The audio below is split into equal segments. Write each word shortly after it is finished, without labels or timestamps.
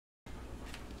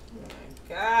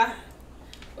God.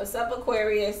 What's up,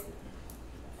 Aquarius?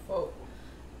 Oh,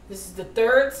 this is the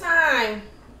third time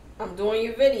I'm doing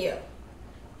your video.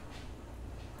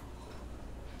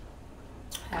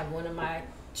 I have one of my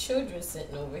children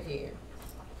sitting over here.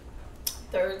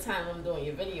 Third time I'm doing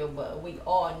your video, but we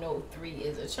all know 3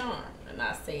 is a charm. And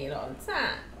I say it all the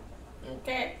time.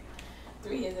 Okay?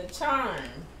 3 is a charm.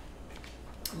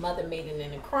 Mother, maiden,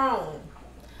 and a crone.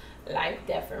 Life,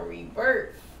 death, and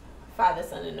rebirth. Father,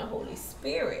 Son, and the Holy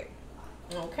Spirit.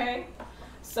 Okay?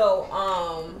 So,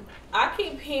 I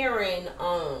keep hearing,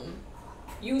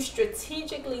 you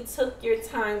strategically took your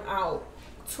time out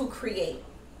to create.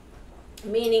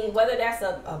 Meaning, whether that's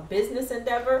a business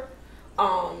endeavor,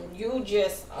 you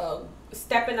just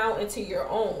stepping out into your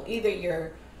own. Either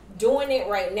you're doing it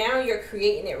right now, you're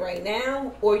creating it right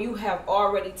now, or you have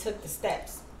already took the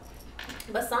steps.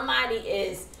 But somebody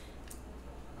is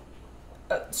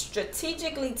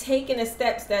strategically taking the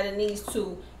steps that it needs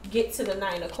to get to the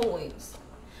 9 of coins.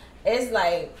 It's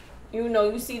like, you know,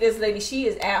 you see this lady, she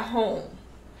is at home,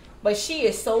 but she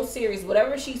is so serious.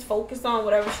 Whatever she's focused on,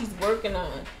 whatever she's working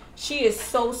on, she is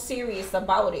so serious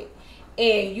about it.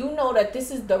 And you know that this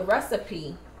is the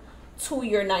recipe to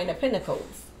your 9 of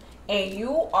Pentacles. And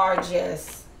you are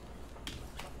just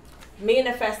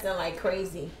manifesting like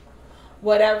crazy.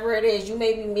 Whatever it is, you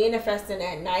may be manifesting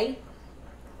at night.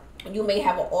 You may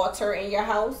have an altar in your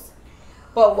house.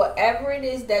 But whatever it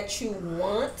is that you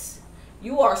want,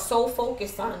 you are so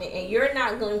focused on it. And you're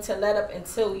not going to let up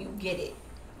until you get it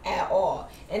at all.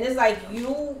 And it's like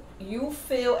you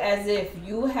feel as if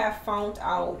you have found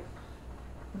out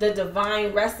the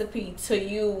divine recipe to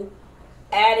you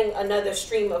adding another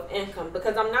stream of income.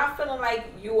 Because I'm not feeling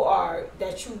like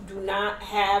that you do not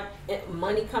have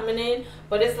money coming in,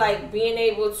 but it's like being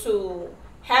able to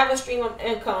have a stream of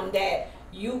income that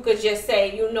you could just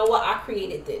say, you know what, I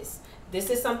created this. This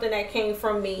is something that came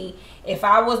from me. If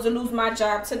I was to lose my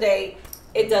job today,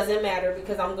 it doesn't matter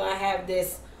because I'm going to have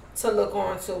this to look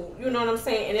on to. You know what I'm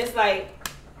saying? And it's like,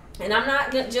 and I'm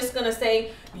not just going to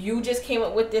say you just came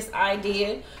up with this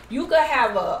idea. You could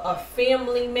have a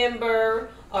family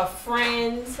member, a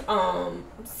friend, a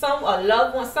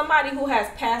loved one, somebody who has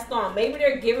passed on. Maybe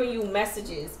they're giving you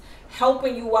messages,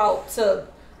 helping you out to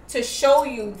show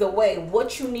you the way,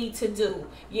 what you need to do,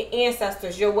 your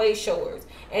ancestors, your way showers.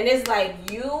 And it's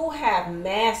like you have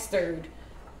mastered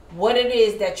what it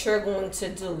is that you're going to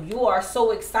do. You are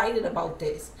so excited about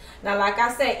this. Now, like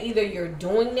I said, either you're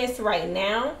doing this right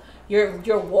now,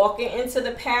 you're walking into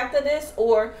the path of this,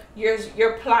 or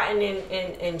you're plotting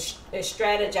and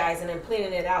strategizing and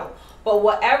planning it out. But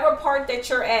whatever part that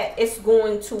you're at, it's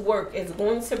going to work. It's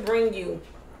going to bring you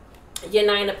your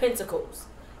 9 of Pentacles.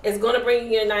 It's going to bring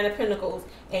you your 9 of Pentacles,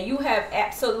 and you have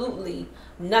absolutely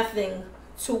nothing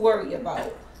to worry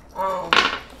about.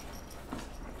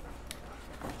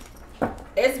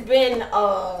 It's been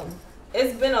a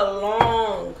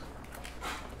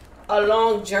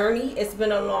long journey. It's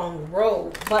been a long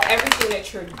road, but everything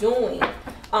that you're doing,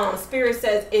 Spirit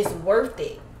says it's worth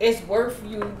it. It's worth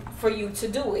for you to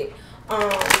do it.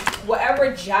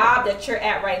 Whatever job that you're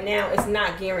at right now is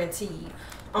not guaranteed.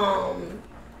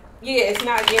 Yeah, it's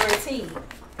not guaranteed.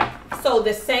 So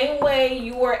the same way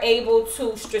you were able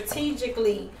to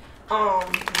strategically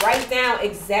write down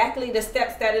exactly the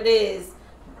steps that it is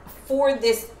for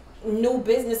this new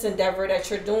business endeavor that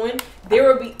you're doing, there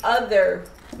will be other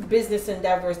business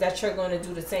endeavors that you're going to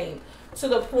do the same, to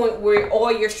the point where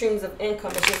all your streams of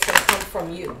income is just going to come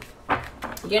from you.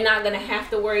 You're not going to have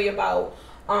to worry about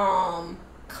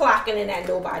clocking in at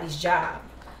nobody's job,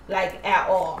 like, at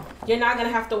all. You're not going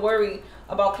to have to worry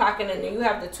about clocking in. And you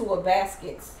have the 2 of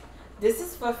baskets. This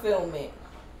is fulfillment.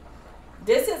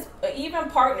 This is even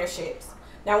partnerships.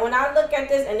 Now, when I look at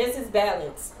this, and this is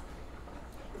balance.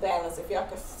 Balance, if y'all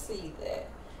can see that.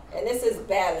 And this is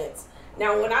balance.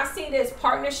 Now, when I see this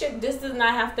partnership, this does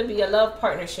not have to be a love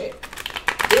partnership.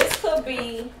 This could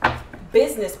be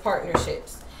business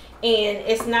partnerships. And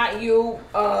it's not you,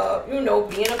 you know,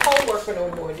 being a co-worker no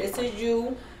more. This is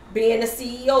you being the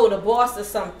CEO, the boss of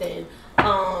something.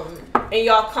 And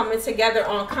y'all coming together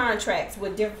on contracts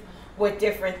with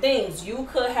different things. You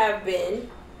could have been,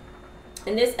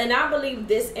 and I believe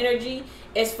this energy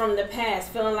is from the past,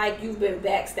 feeling like you've been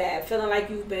backstabbed, feeling like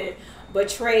you've been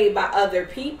betrayed by other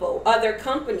people, other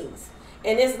companies.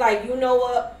 And it's like, you know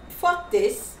what? Fuck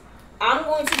this. I'm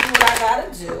going to do what I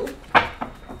gotta do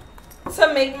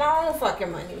to make my own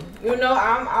fucking money. You know,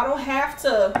 I don't have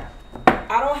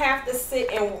to sit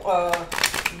and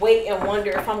wait and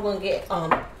wonder if I'm gonna get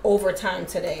overtime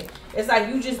today. It's like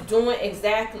you just doing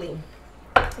exactly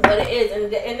what it is,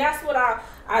 and that's what I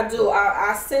do.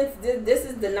 I sense this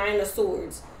is the 9 of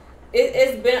Swords.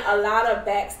 It's been a lot of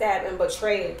backstab and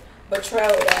betrayal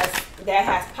that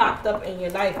has popped up in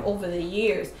your life over the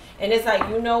years. And it's like,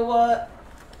 you know what?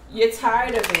 You're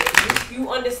tired of it.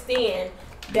 You understand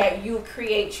that you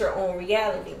create your own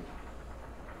reality.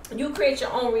 You create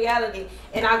your own reality.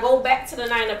 And I go back to the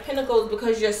Nine of Pentacles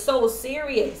because you're so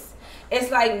serious.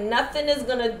 It's like nothing is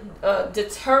going to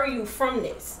deter you from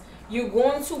this. You're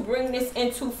going to bring this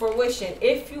into fruition.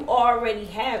 If you already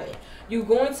haven't, you're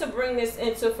going to bring this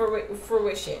into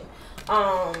fruition.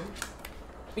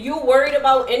 You worried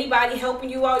about anybody helping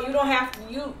you out? You don't have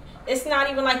to. It's not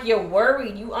even like you're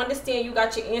worried. You understand you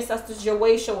got your ancestors, your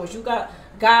way showers. You got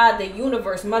God, the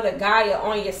universe, Mother Gaia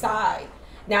on your side.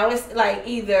 Now it's like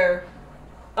either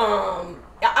I'm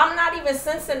not even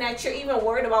sensing that you're even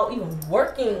worried about even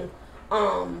working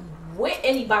with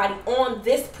anybody on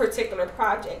this particular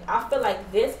project. I feel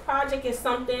like this project is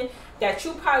something that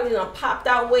you probably done popped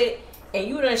out with and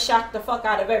you done shocked the fuck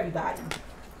out of everybody.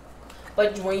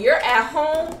 But when you're at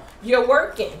home, you're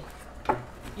working.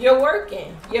 You're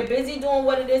working. You're busy doing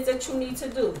what it is that you need to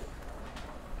do.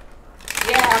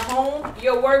 You're at home,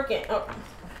 you're working. Oh.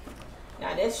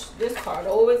 Now this card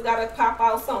always got to pop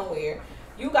out somewhere.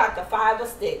 You got the Five of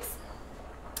Sticks.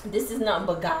 This is nothing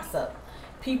but gossip.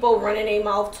 People running their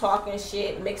mouth, talking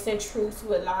shit, mixing truths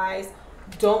with lies.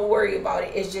 Don't worry about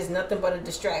it. It's just nothing but a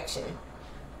distraction.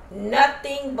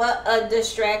 Nothing but a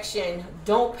distraction.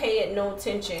 Don't pay it no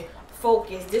attention.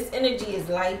 Focus. This energy is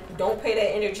light. Don't pay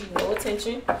that energy no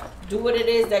attention. Do what it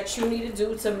is that you need to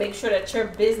do to make sure that your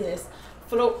business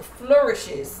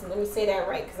flourishes. Let me say that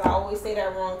right, because I always say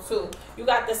that wrong too. You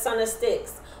got the Son of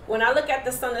Sticks. When I look at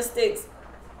the Son of Sticks,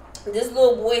 this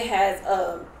little boy has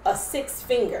a 6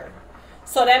 finger.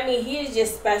 So that means he is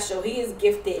just special. He is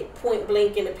gifted, point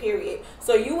blank in a period.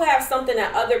 So you have something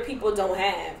that other people don't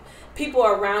have. People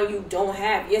around you don't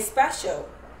have. You're special.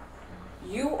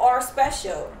 You are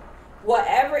special.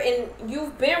 Whatever, and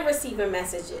you've been receiving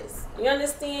messages. You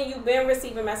understand? You've been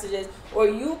receiving messages. Or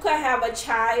you could have a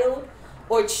child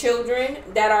or children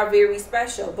that are very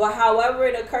special. But however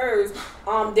it occurs,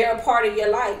 they're a part of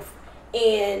your life.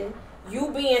 And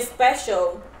you being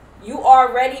special, you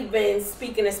already been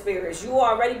speaking to spirits. You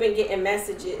already been getting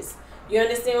messages. You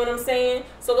understand what I'm saying?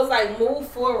 So it's like, move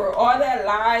forward. All that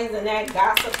lies and that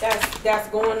gossip that's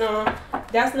going on,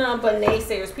 that's nothing but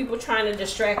naysayers. People trying to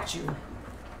distract you.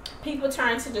 People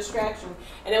trying to distract you.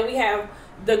 And then we have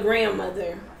the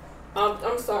grandmother.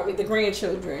 I'm sorry, the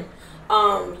grandchildren.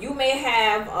 You may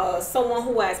have someone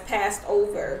who has passed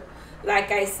over, like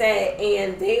I said,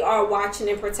 and they are watching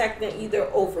and protecting either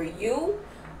over you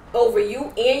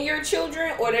and your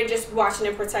children, or they're just watching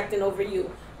and protecting over you.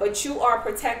 But you are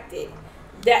protected.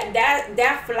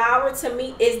 That flower to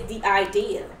me is the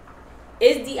idea.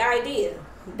 Is the idea.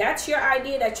 That's your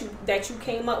idea that you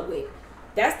came up with.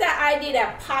 That's that idea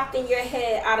that popped in your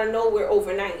head out of nowhere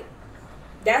overnight.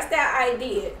 That's that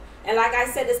idea. And like I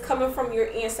said, it's coming from your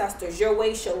ancestors, your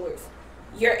way showers,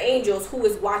 your angels who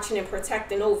is watching and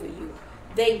protecting over you.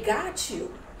 They got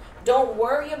you. Don't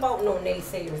worry about no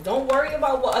naysayers. Don't worry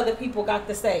about what other people got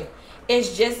to say.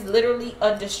 It's just literally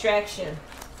a distraction.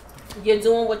 You're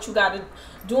doing what you gotta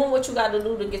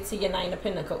do to get to your Nine of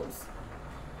Pentacles.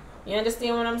 You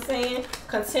understand what I'm saying?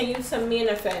 Continue to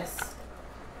manifest.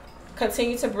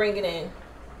 Continue to bring it in.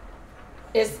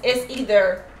 It's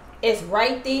either it's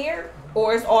right there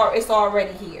or it's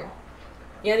already here.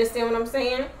 You understand what I'm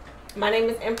saying? My name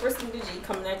is Empress Lita G,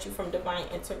 coming at you from Divine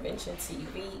Intervention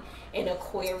TV in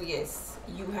Aquarius.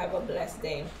 You have a blessed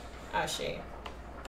day. Ashe.